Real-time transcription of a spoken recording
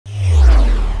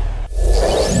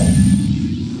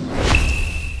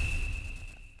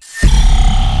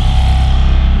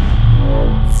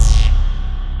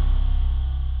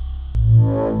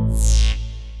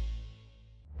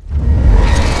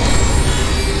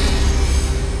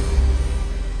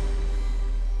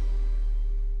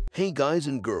Hey guys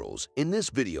and girls, in this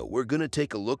video we're gonna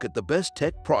take a look at the best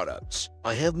tech products.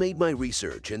 I have made my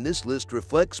research and this list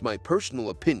reflects my personal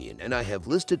opinion, and I have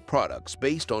listed products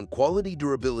based on quality,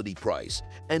 durability, price,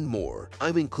 and more.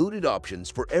 I've included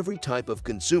options for every type of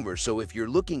consumer, so if you're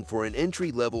looking for an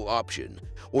entry-level option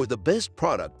or the best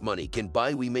product money can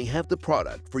buy, we may have the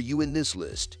product for you in this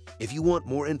list. If you want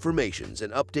more information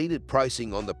and updated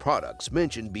pricing on the products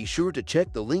mentioned, be sure to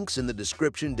check the links in the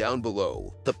description down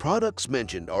below. The products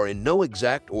mentioned are in no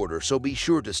exact order, so be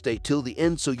sure to stay till the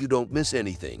end so you don't miss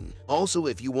anything. Also,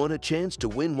 if you want a chance to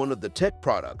win one of the tech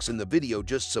products in the video,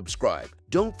 just subscribe.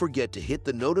 Don't forget to hit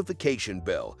the notification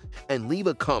bell and leave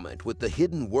a comment with the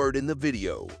hidden word in the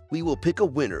video. We will pick a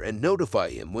winner and notify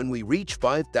him when we reach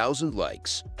 5,000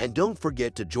 likes. And don't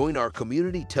forget to join our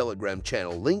community Telegram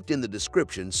channel linked in the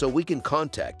description so we can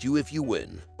contact you if you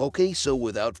win. Okay, so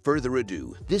without further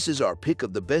ado, this is our pick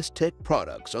of the best tech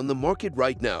products on the market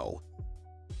right now.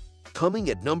 Coming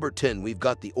at number 10, we've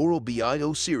got the Oral-B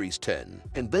Series 10.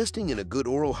 Investing in a good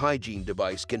oral hygiene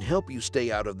device can help you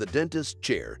stay out of the dentist's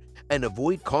chair and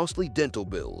avoid costly dental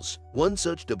bills. One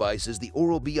such device is the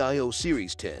Oral-B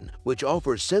Series 10, which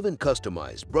offers 7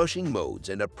 customized brushing modes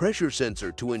and a pressure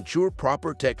sensor to ensure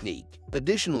proper technique.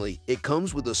 Additionally, it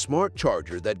comes with a smart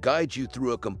charger that guides you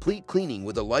through a complete cleaning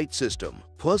with a light system.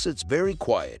 Plus, it's very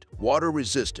quiet,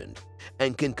 water-resistant,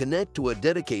 and can connect to a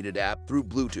dedicated app through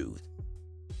Bluetooth.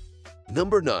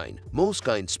 Number 9.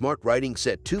 Moleskine Smart Writing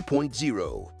Set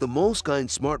 2.0. The Moleskine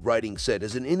Smart Writing Set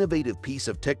is an innovative piece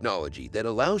of technology that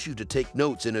allows you to take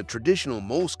notes in a traditional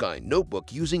Moleskine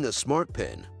notebook using a smart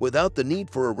pen without the need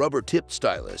for a rubber-tipped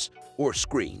stylus or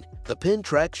screen. The pen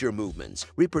tracks your movements,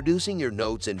 reproducing your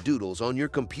notes and doodles on your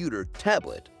computer,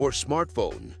 tablet, or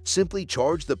smartphone. Simply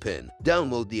charge the pen,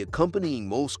 download the accompanying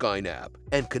Moleskine app,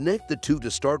 and connect the two to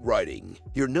start writing.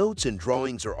 Your notes and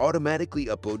drawings are automatically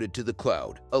uploaded to the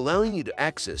cloud, allowing you to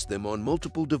access them on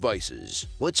multiple devices.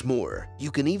 What's more, you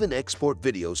can even export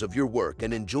videos of your work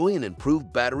and enjoy an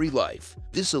improved battery life.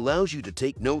 This allows you to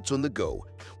take notes on the go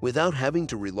without having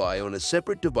to rely on a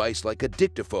separate device like a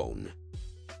dictaphone.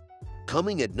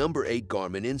 Coming at number 8,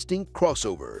 Garmin Instinct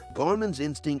Crossover. Garmin's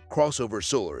Instinct Crossover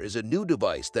Solar is a new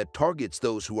device that targets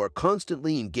those who are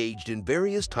constantly engaged in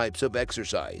various types of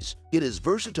exercise. It is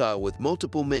versatile with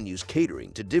multiple menus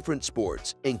catering to different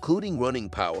sports, including running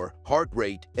power, heart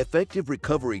rate, effective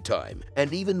recovery time,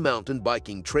 and even mountain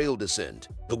biking trail descent.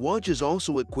 The watch is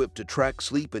also equipped to track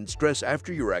sleep and stress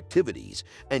after your activities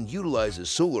and utilizes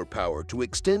solar power to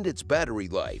extend its battery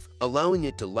life, allowing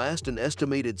it to last an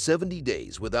estimated 70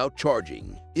 days without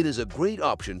charging. It is a great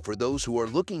option for those who are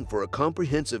looking for a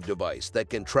comprehensive device that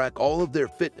can track all of their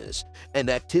fitness and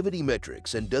activity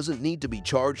metrics and doesn't need to be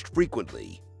charged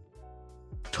frequently.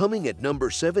 Coming at number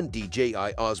 7, DJI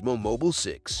Osmo Mobile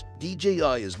 6.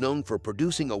 DJI is known for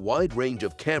producing a wide range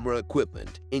of camera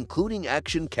equipment, including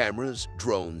action cameras,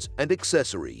 drones, and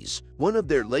accessories. One of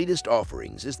their latest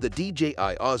offerings is the DJI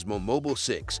Osmo Mobile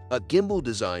 6, a gimbal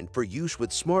designed for use with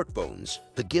smartphones.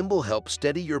 The gimbal helps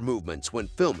steady your movements when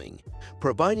filming,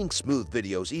 providing smooth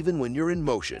videos even when you're in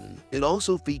motion. It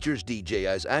also features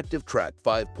DJI's ActiveTrack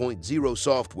 5.0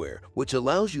 software, which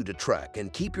allows you to track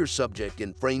and keep your subject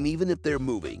in frame even if they're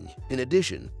moving. In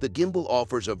addition, the gimbal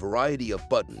offers a variety of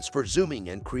buttons for zooming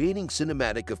and creating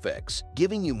cinematic effects,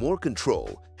 giving you more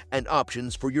control and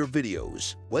options for your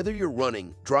videos. Whether you're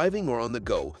running, driving, or on the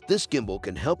go, this gimbal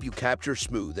can help you capture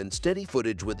smooth and steady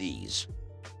footage with ease.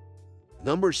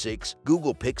 Number 6.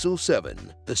 Google Pixel 7.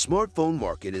 The smartphone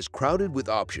market is crowded with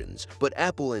options, but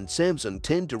Apple and Samsung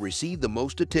tend to receive the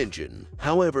most attention.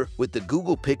 However, with the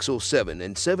Google Pixel 7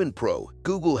 and 7 Pro,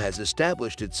 Google has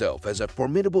established itself as a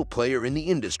formidable player in the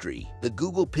industry. The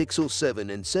Google Pixel 7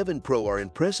 and 7 Pro are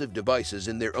impressive devices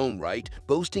in their own right,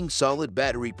 boasting solid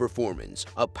battery performance,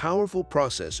 a powerful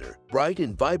processor, bright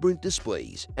and vibrant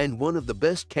displays, and one of the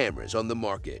best cameras on the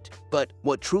market. But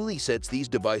what truly sets these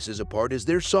devices apart is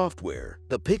their software.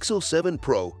 The Pixel 7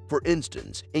 Pro, for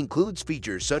instance, includes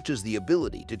features such as the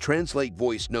ability to translate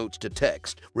voice notes to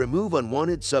text, remove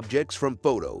unwanted subjects from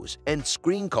photos, and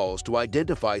screen calls to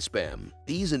identify spam.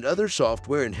 These and other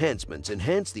software enhancements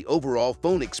enhance the overall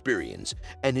phone experience,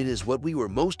 and it is what we were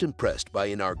most impressed by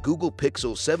in our Google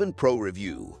Pixel 7 Pro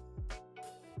review.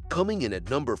 Coming in at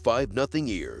number 5, Nothing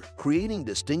Ear. Creating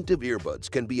distinctive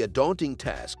earbuds can be a daunting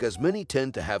task as many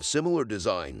tend to have similar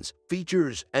designs,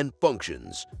 features, and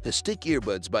functions. The Stick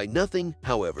earbuds by Nothing,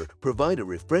 however, provide a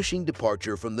refreshing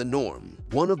departure from the norm.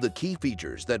 One of the key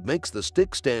features that makes the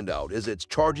Stick stand out is its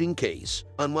charging case.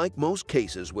 Unlike most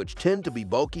cases which tend to be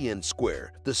bulky and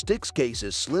square, the Stick's case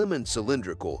is slim and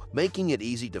cylindrical, making it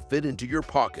easy to fit into your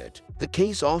pocket. The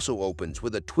case also opens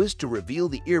with a twist to reveal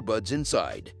the earbuds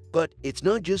inside. But it's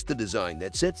not just the design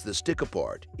that sets the stick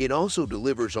apart, it also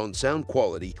delivers on sound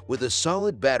quality with a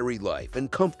solid battery life and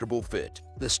comfortable fit.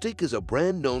 The stick is a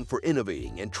brand known for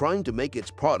innovating and trying to make its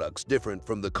products different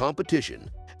from the competition,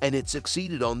 and it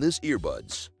succeeded on this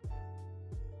earbuds.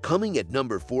 Coming at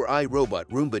number 4, iRobot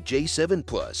Roomba J7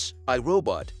 Plus.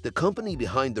 iRobot, the company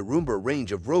behind the Roomba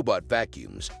range of robot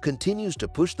vacuums, continues to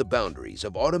push the boundaries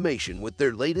of automation with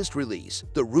their latest release,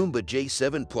 the Roomba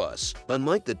J7 Plus.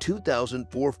 Unlike the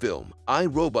 2004 film,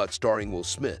 iRobot starring Will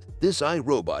Smith, this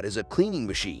iRobot is a cleaning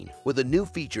machine with a new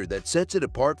feature that sets it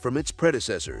apart from its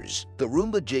predecessors. The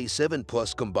Roomba J7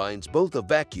 Plus combines both a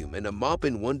vacuum and a mop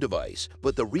in one device,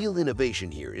 but the real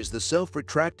innovation here is the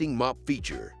self-retracting mop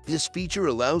feature. This feature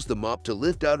allows the mop to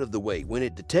lift out of the way when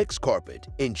it detects carpet,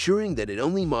 ensuring that it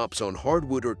only mops on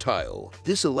hardwood or tile.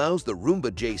 This allows the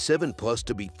Roomba J7 Plus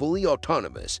to be fully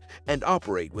autonomous and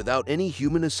operate without any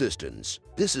human assistance.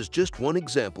 This is just one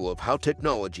example of how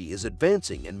technology is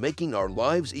advancing and making our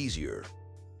lives easier.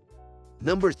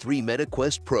 Number 3,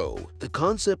 MetaQuest Pro. The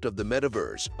concept of the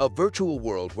metaverse, a virtual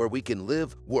world where we can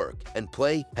live, work, and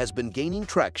play, has been gaining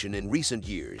traction in recent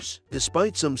years.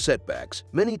 Despite some setbacks,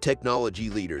 many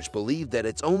technology leaders believe that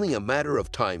it's only a matter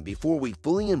of time before we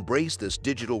fully embrace this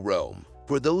digital realm.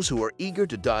 For those who are eager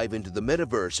to dive into the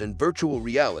metaverse and virtual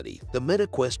reality, the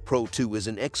MetaQuest Pro 2 is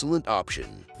an excellent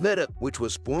option. Meta, which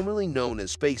was formerly known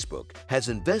as Facebook, has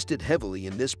invested heavily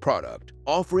in this product,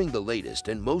 offering the latest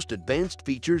and most advanced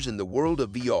features in the world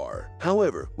of VR.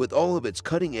 However, with all of its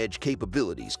cutting-edge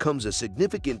capabilities comes a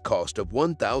significant cost of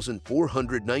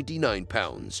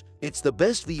 £1,499. It's the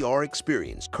best VR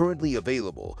experience currently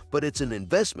available, but it's an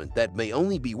investment that may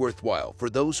only be worthwhile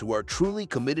for those who are truly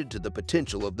committed to the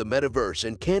potential of the metaverse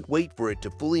and can't wait for it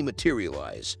to fully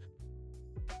materialize.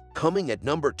 Coming at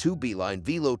number 2, Beeline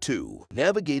Velo 2.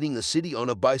 Navigating a city on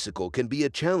a bicycle can be a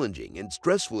challenging and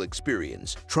stressful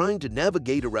experience, trying to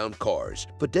navigate around cars,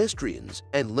 pedestrians,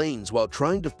 and lanes while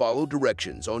trying to follow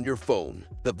directions on your phone.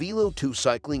 The Velo 2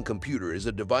 cycling computer is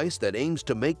a device that aims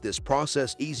to make this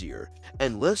process easier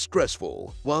and less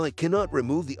stressful. While it cannot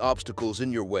remove the obstacles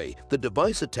in your way, the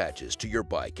device attaches to your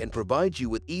bike and provides you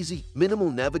with easy,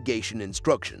 minimal navigation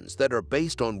instructions that are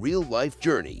based on real-life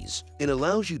journeys. It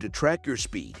allows you to track your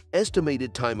speed,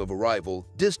 estimated time of arrival,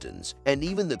 distance, and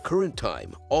even the current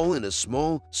time, all in a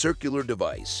small, circular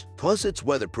device. Plus, it's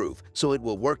weatherproof, so it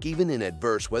will work even in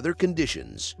adverse weather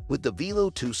conditions. With the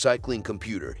Velo 2 cycling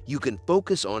computer, you can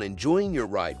focus on enjoying your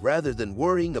ride rather than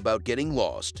worrying about getting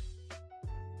lost.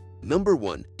 Number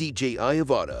 1. DJI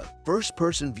Avata.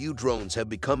 First-person view drones have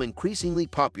become increasingly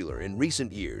popular in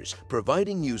recent years,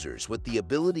 providing users with the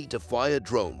ability to fly a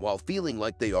drone while feeling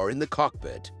like they are in the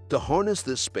cockpit. To harness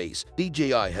this space,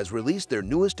 DJI has released their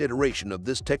newest iteration of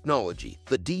this technology,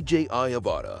 the DJI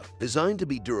Avata. Designed to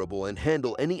be durable and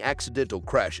handle any accidental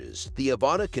crashes, the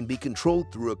Avata can be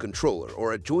controlled through a controller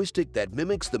or a joystick that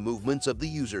mimics the movements of the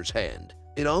user's hand.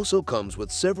 It also comes with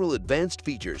several advanced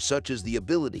features such as the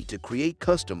ability to create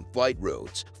custom flight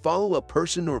routes, follow a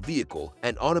person or vehicle,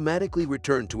 and automatically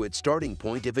return to its starting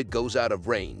point if it goes out of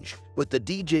range. With the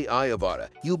DJI Avata,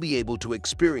 you'll be able to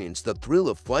experience the thrill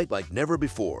of flight like never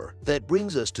before. That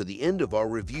brings us to the end of our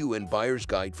review and buyer's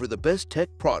guide for the best tech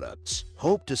products.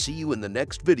 Hope to see you in the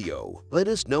next video. Let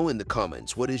us know in the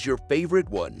comments what is your favorite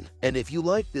one. And if you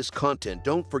like this content,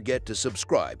 don't forget to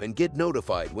subscribe and get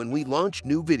notified when we launch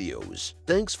new videos.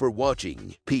 Thanks for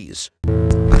watching. Peace.